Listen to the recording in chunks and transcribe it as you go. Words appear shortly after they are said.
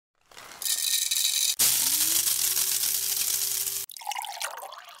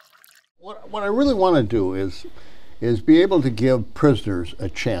What I really want to do is be able to give prisoners a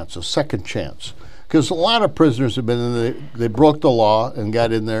chance, a second chance. Because a lot of prisoners have been in they broke the law and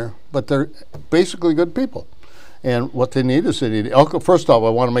got in there, but they're basically good people. And what they need is first off, I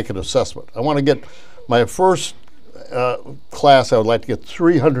want to make an assessment. I want to get my first class, I would like to get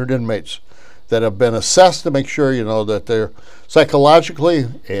 300 inmates that have been assessed to make sure, that they're psychologically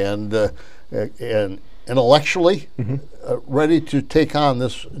and intellectually ready to take on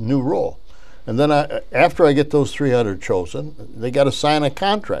this new role. And then after I get those 300 chosen, they got to sign a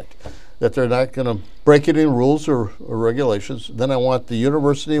contract that they're not going to break any rules or regulations. Then I want the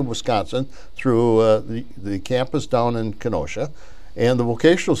University of Wisconsin through the campus down in Kenosha and the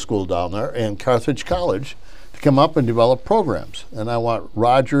vocational school down there and Carthage College to come up and develop programs. And I want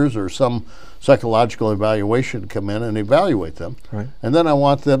Rogers or some psychological evaluation to come in and evaluate them. Right. And then I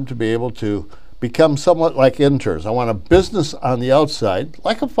want them to be able to become somewhat like interns. I want a business on the outside,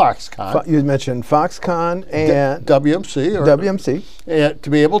 like a Foxconn. You mentioned Foxconn and WMC. WMC. To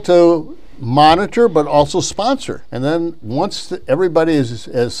be able to monitor but also sponsor. And then once everybody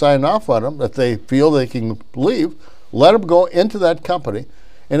has signed off on them, that they feel they can leave, let them go into that company.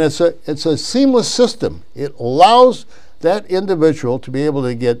 And it's a seamless system. It allows that individual to be able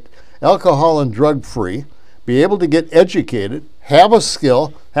to get alcohol and drug free, be able to get educated, have a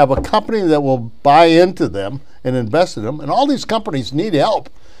skill, have a company that will buy into them and invest in them. And all these companies need help.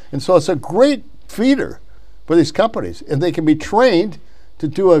 And so it's a great feeder for these companies. And they can be trained to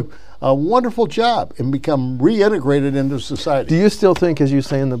do a wonderful job and become reintegrated into society. Do you still think, as you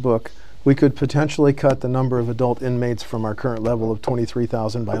say in the book, we could potentially cut the number of adult inmates from our current level of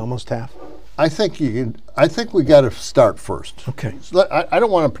 23,000 by almost half? I think you can. I think we got to start first. Okay. So I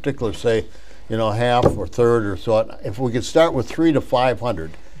don't want to particularly say, half or third or so. If we could start with 300 to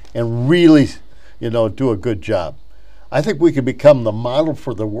 500 and really, do a good job, I think we could become the model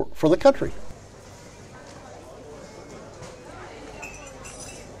for the country.